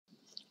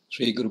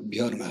Sri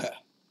Gurubhyo Namaha.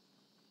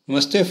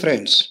 Namaste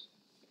friends.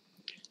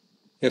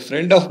 A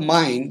friend of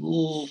mine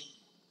who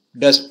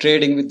does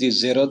trading with the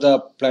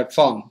Zerodha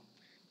platform,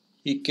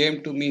 he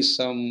came to me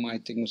some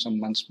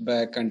months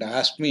back and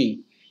asked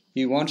me,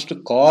 he wants to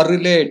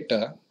correlate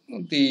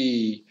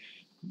the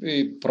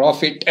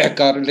profit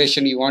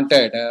correlation he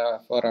wanted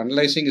for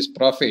analyzing his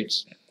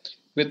profits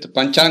with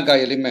Panchanga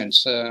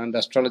elements and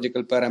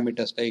astrological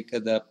parameters like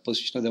the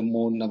position of the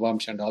moon,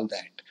 Navamsa and all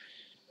that.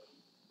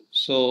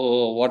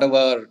 So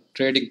whatever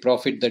trading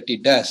profit that he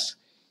does,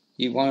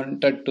 he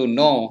wanted to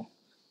know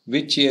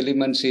which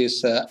elements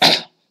is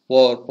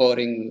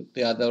overpowering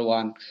the other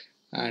one,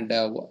 and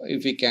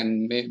if we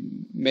can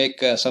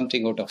make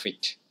something out of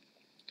it.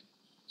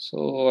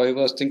 So I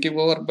was thinking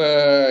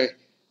over,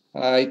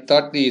 I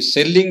thought the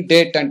selling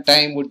date and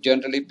time would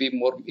generally be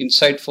more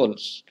insightful.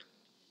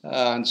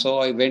 And so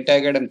I went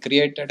ahead and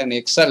created an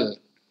Excel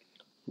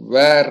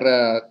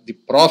where the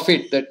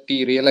profit that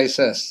he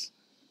realizes,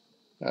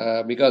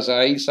 because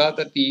I saw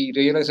that he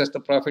realizes the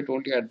profit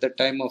only at the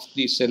time of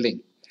the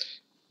selling,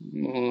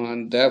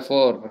 and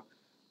therefore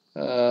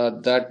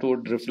that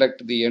would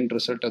reflect the end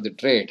result of the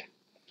trade.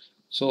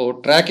 So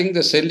tracking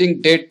the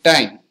selling date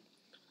time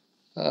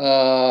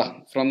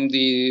from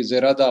the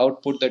Zerodha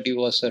output that he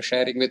was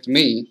sharing with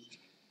me,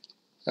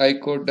 I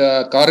could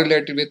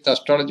correlate it with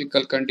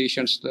astrological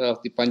conditions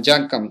of the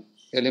Panchangam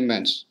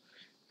elements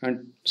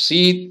and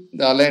see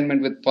the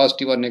alignment with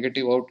positive or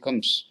negative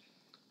outcomes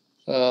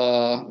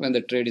when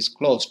the trade is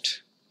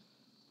closed.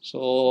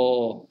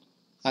 So,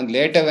 and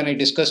later when I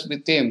discussed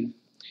with him,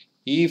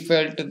 he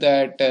felt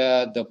that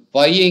the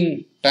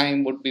buying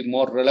time would be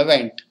more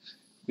relevant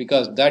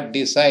because that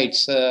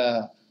decides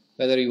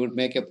whether you would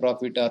make a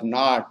profit or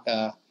not.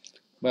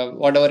 But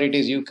whatever it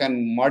is, you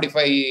can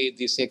modify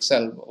this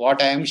Excel.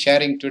 What I am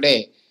sharing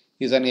today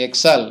is an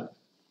Excel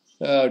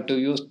to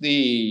use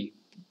the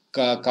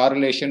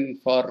correlation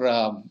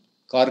for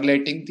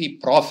correlating the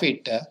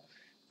profit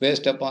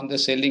based upon the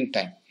selling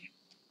time.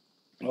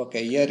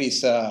 Okay, here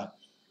is, I'll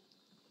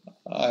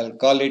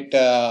call it,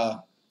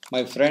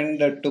 my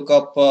friend took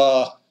up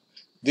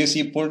this,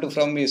 he pulled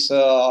from his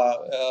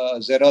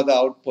Zerodha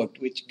output,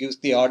 which gives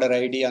the order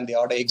ID and the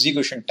order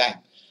execution time.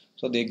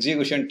 So the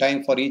execution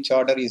time for each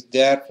order is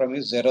there from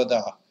his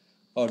Zerodha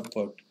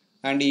output.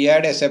 And he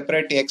had a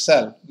separate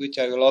Excel, which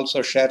I will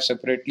also share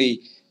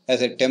separately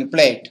as a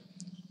template,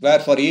 where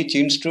for each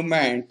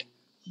instrument,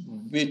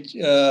 which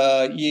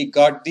he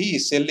got the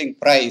selling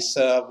price,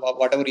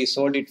 whatever he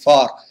sold it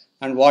for,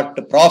 and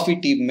what profit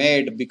he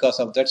made because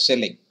of that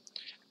selling.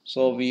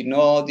 So we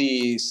know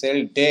the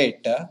sell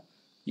date,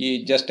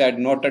 he just had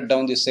noted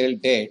down the sell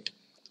date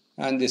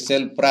and the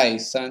sell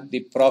price and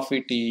the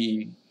profit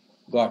he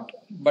got.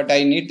 But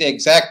I need the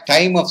exact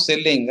time of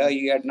selling,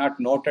 he had not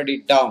noted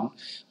it down,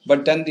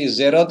 but then the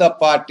Zerodha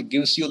part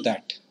gives you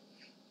that.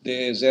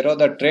 The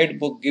Zerodha trade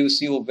book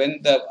gives you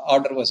when the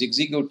order was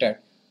executed.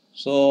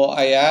 So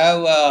I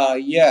have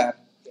here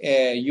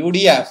a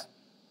UDF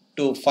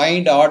to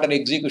find order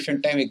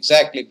execution time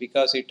exactly,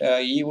 because it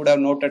he would have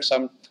noted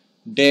some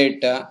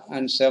date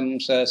and some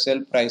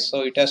sell price.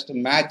 So it has to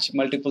match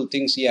multiple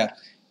things here.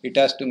 It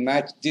has to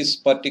match this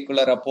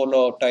particular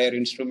Apollo tire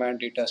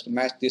instrument. It has to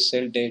match this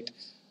sell date,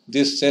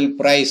 this sell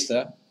price.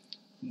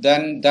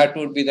 Then that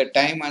would be the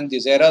time, and the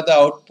Zerodha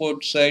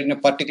outputs in a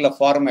particular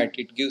format.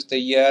 It gives the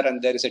year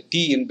and there is a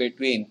T in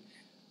between,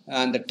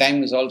 and the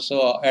time is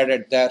also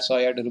added there. So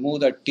I had to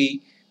remove the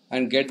T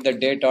and get the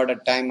date, order,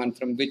 time, and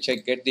from which I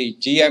get the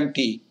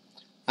GMT.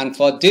 And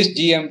for this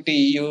GMT,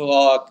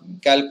 you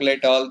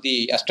calculate all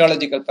the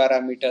astrological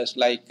parameters,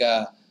 like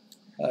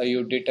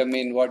you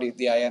determine what is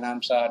the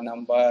Navamsa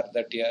number.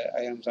 That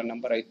Navamsa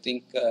number, I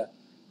think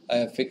I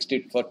have fixed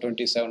it for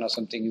 27 or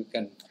something. You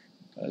can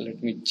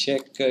let me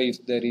check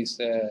if there is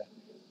a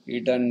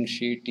hidden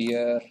sheet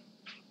here.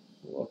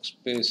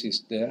 Workspace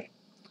is there.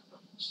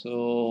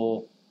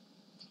 So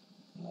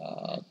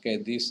okay,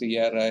 this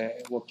here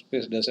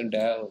workspace doesn't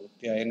have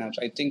the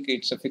Navamsa. I think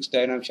it's a fixed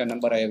Navamsa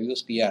number I have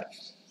used here.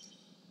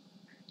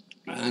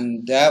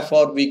 And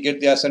therefore we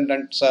get the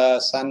ascendant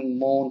sun,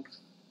 moon.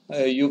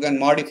 You can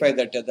modify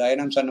that. The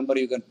Navamsa number,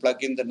 you can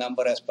plug in the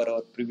number as per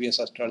our previous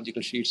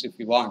astrological sheets if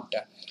you want.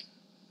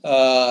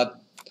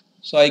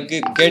 So I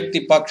get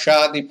the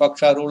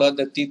Paksha ruler,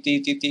 the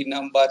Tithi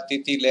number,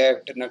 Tithi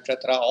left,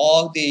 Nakshatra,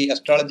 all the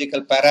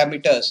astrological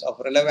parameters of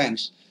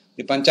relevance,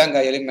 the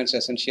Panchanga elements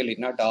essentially,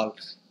 not all.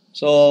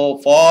 So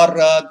for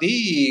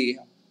the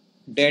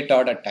date,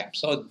 order, time.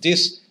 So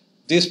this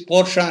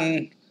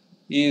portion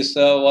is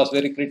was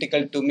very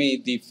critical to me,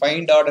 the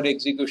find order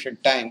execution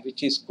time,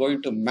 which is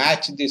going to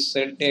match the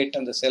sell date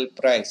and the sell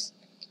price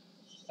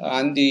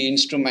and the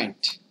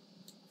instrument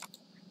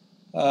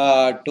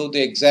to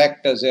the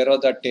exact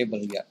Zerodha table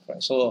here.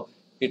 So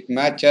it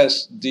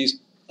matches these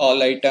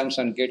all items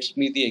and gets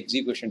me the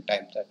execution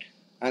time.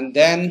 And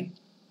then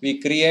we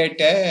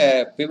create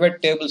a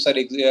pivot tables are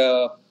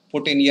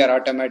put in here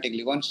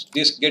automatically. Once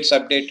this gets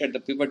updated, the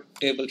pivot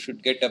table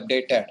should get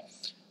updated.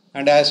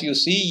 And as you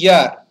see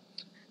here,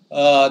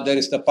 there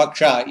is the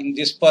Paksha. In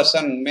this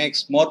person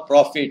makes more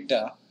profit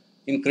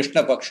in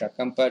Krishna Paksha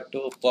compared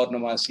to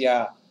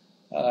Purnamasya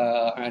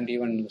and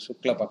even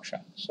Shukla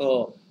Paksha.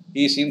 So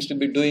he seems to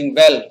be doing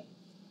well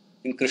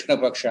in Krishna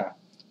Paksha.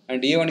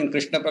 And even in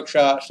Krishna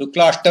Paksha,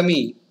 Shukla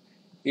Ashtami,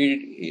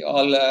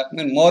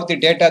 more the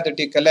data that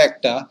you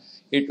collect,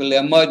 it will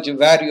emerge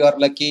where you are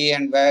lucky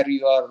and where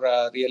you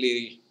are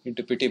really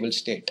into pitiable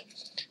state.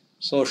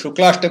 So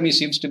Shukla Ashtami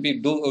seems to be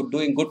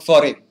doing good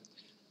for him.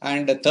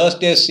 And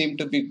Thursdays seem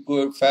to be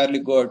good, fairly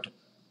good.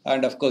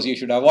 And of course, you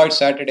should avoid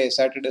Saturdays.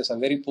 Saturdays are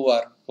very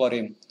poor for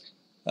him.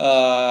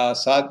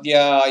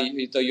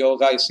 Sadhya, the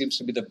yoga seems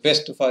to be the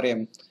best for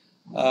him.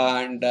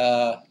 And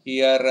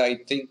here, I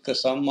think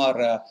some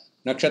are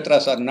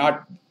nakshatras are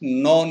not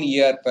known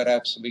here,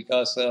 perhaps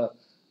because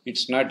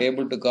it's not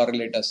able to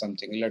correlate or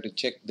something. You'll have to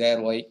check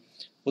there why.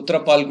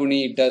 Putra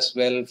Palguni does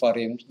well for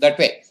him. That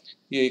way,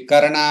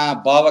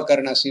 Karana, Bhava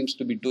Karana seems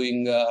to be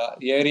doing.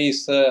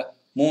 Aries,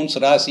 Moon's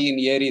Rasi in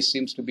Aries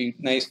seems to be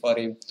nice for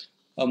him.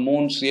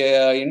 Moon's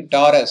in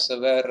Taurus,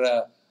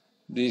 where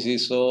this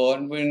is so,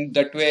 and in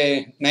that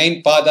way,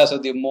 9 padas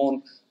of the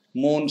moon,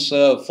 moon's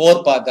 4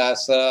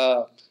 padas,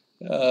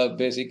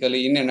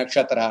 basically in a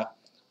nakshatra,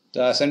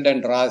 the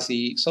ascendant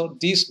Rasi. So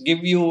these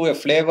give you a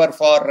flavor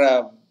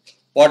for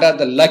what are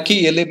the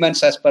lucky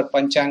elements as per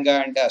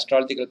Panchanga and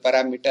astrological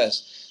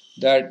parameters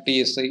that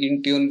is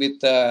in tune with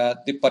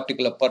the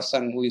particular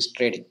person who is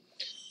trading.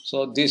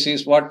 So this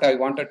is what I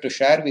wanted to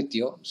share with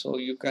you. So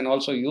you can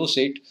also use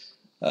it.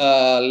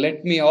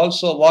 Let me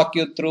also walk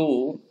you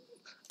through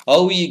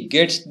how he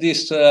gets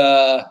this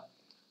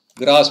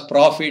gross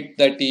profit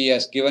that he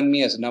has given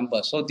me as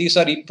number. So these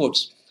are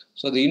inputs.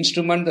 So the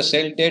instrument, the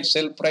sell date,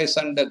 sell price,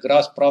 and the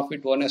gross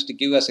profit one has to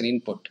give as an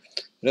input.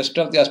 Rest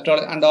of the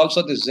astrology and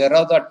also the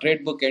Zerodha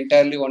trade book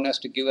entirely one has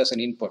to give as an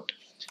input.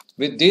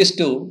 With these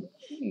two,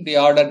 the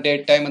order,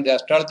 date, time, and the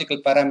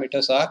astrological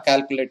parameters are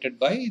calculated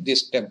by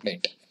this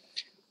template.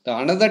 The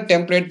another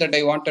template that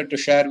I wanted to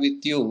share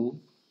with you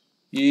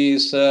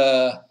is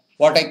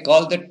what I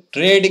call the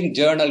trading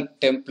journal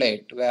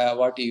template, where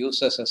what he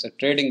uses as a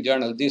trading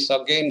journal. This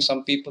again,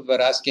 some people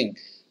were asking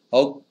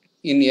how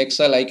in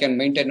Excel I can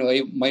maintain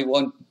my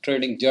own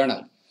trading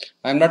journal.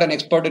 I'm not an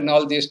expert in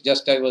all this,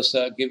 just I was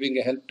giving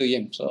a help to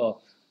him.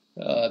 So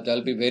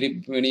there'll be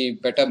very many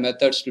better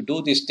methods to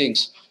do these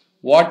things.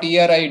 What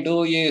here I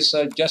do is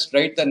just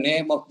write the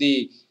name of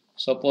the,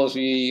 suppose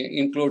we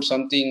include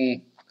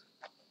something,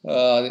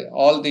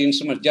 all the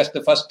instruments, just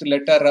the first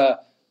letter,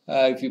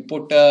 if you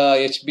put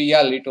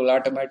HBL, it will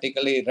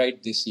automatically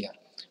write this here.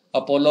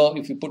 Apollo,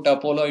 if you put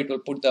Apollo, it will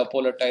put the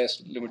Apollo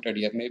Tires Limited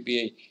here.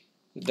 Maybe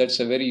that's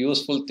a very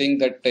useful thing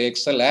that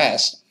Excel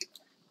has.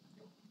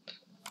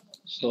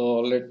 So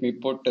let me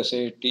put,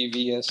 say,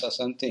 TVS or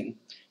something.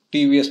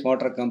 TVS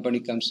Motor Company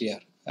comes here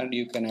and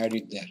you can add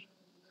it there.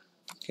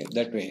 Okay,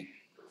 that way.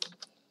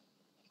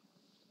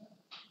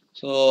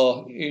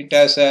 So it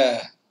has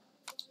a,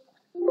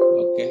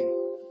 okay.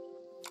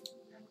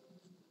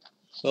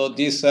 So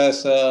this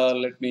has,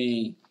 let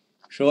me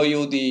show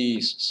you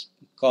the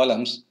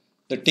columns.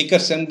 The ticker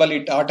symbol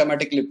it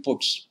automatically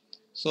puts.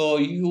 So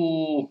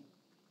you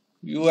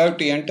have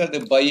to enter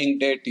the buying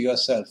date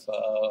yourself.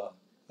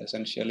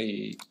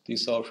 Essentially,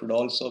 this should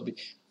also be.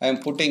 I am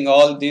putting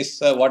all this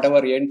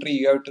whatever entry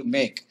you have to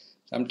make.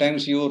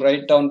 Sometimes you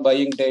write down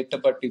buying date,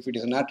 but if it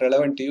is not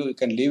relevant to you, you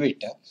can leave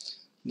it.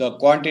 The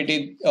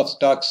quantity of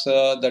stocks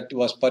that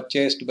was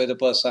purchased by the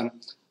person,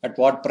 at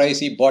what price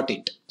he bought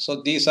it.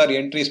 So these are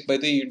entries by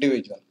the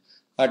individual.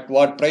 At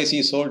what price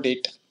he sold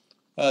it.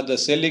 The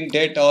selling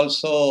date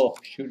also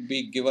should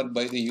be given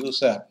by the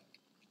user.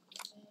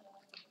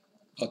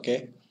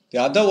 Okay. The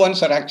other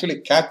ones are actually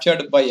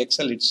captured by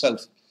Excel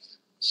itself.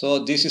 So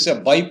this is a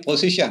buy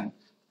position.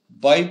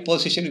 Buy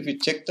position, if you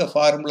check the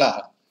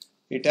formula,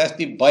 it has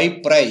the buy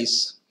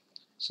price.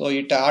 So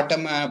it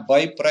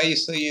buy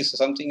price is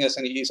something as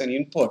an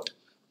input.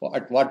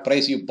 At what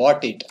price you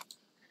bought it.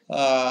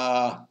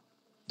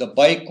 The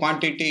buy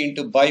quantity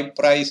into buy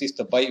price is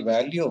the buy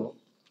value.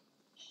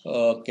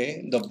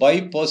 Okay, the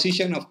buy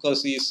position of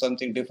course is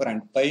something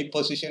different. Buy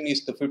position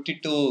is the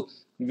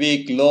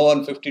 52-week low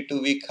and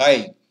 52-week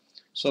high.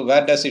 So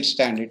where does it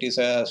stand? It is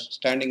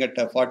standing at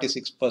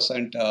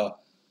 46%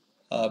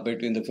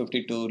 between the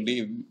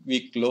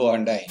 52-week low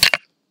and high.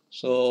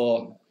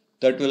 So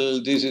that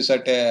will, this is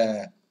at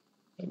a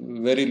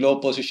very low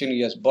position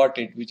he has bought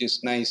it, which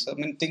is nice. I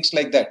mean, things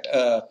like that.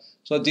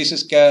 So this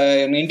is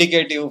an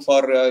indicative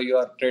for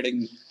your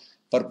trading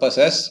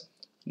purposes.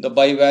 The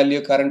buy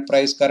value, current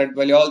price, current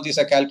value, all these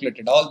are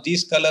calculated. All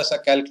these colors are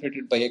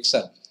calculated by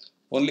Excel.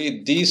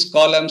 Only these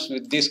columns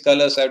with these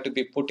colors have to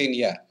be put in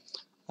here.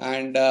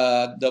 And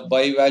the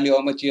buy value,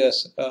 how much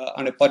is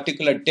on a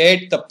particular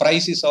date, the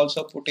price is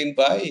also put in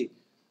by,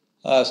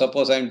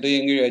 suppose I am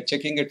doing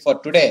checking it for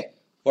today.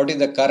 What is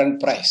the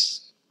current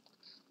price?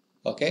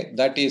 Okay,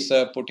 that is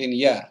put in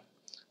here.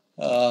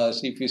 So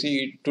if you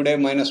see today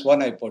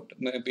 -1 I put,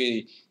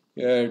 maybe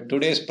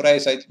today's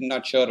price I'm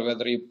not sure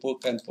whether you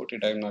can put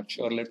it, I'm not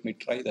sure. Let me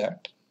try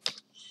that.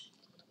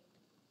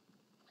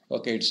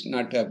 Okay, it's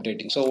not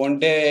updating. So one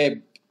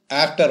day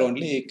after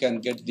only you can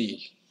get the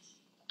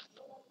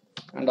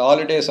And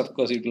holidays, of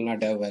course, it will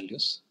not have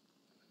values.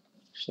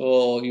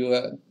 So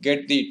you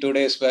get the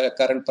today's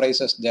current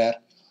prices there.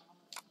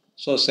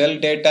 So sell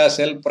data,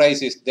 sell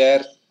price is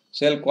there,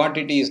 sell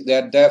quantity is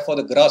there. Therefore,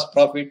 the gross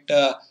profit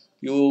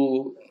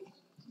you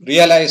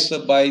realize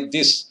by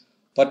this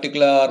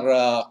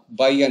particular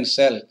buy and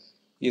sell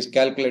is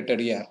calculated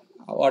here.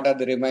 What are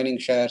the remaining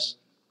shares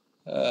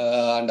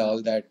and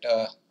all that?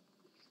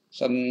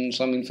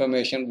 Some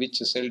information which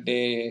sell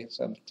day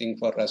something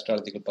for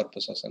astrological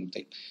purpose or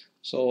something.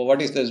 So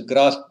what is this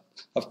gross?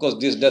 Of course,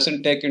 this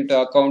doesn't take into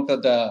account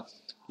the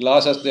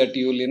losses that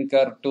you will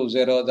incur to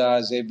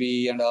Zerodha,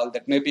 Zebi and all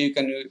that. Maybe you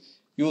can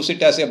use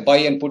it as a buy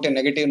and put a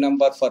negative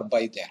number for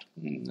buy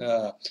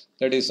there.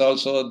 That is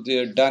also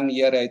done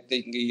here. I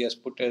think he has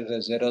put as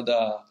a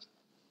Zerodha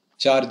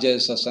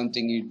charges or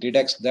something. He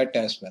deducts that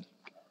as well.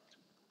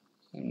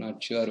 I'm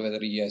not sure whether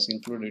he has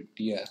included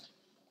here.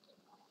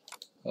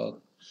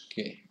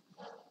 Okay.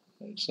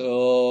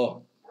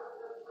 So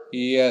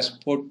he has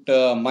put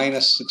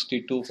minus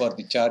 62 for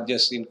the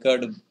charges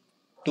incurred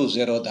to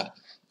Zerodha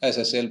as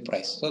a sale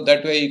price. So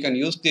that way you can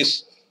use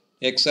this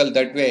Excel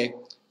that way,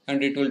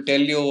 and it will tell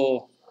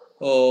you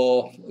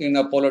in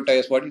Apollo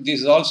tires what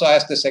this is also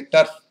as the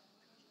sector.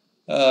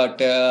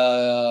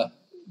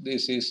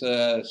 This is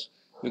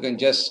you can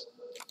just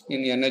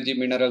in energy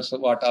minerals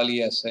what all he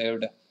has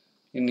saved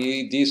in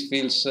these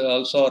fields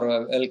also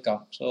are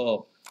welcome.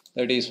 So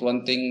that is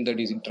one thing that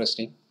is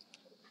interesting.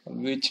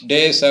 Which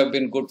days have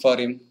been good for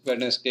him?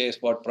 Wednesdays,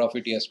 what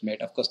profit he has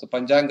made. Of course, the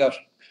Panchanga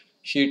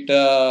sheet.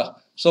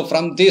 So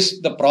from this,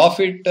 the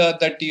profit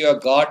that you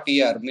have got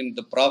here, I mean,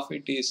 the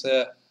profit is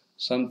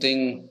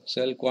something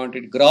sell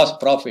quantity, gross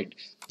profit.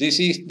 This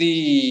is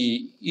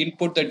the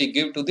input that you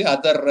give to the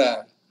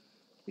other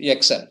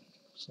Excel.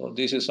 So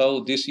this is how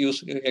this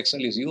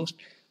Excel is used.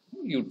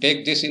 You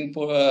take this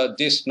input,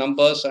 these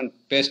numbers and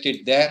paste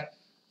it there,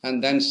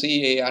 and then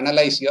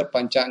analyze your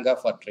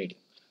Panchanga for trading.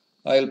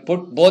 I'll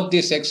put both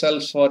these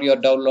Excels for your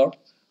download.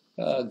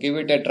 Give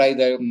it a try.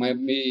 There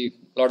might be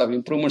a lot of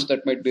improvements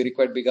that might be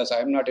required because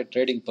I'm not a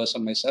trading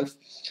person myself.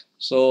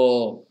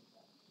 So,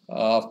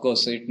 of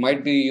course, it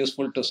might be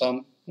useful to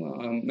some.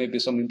 Maybe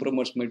some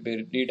improvements might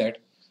be needed.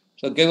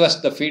 So, give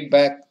us the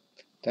feedback.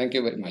 Thank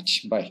you very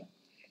much. Bye.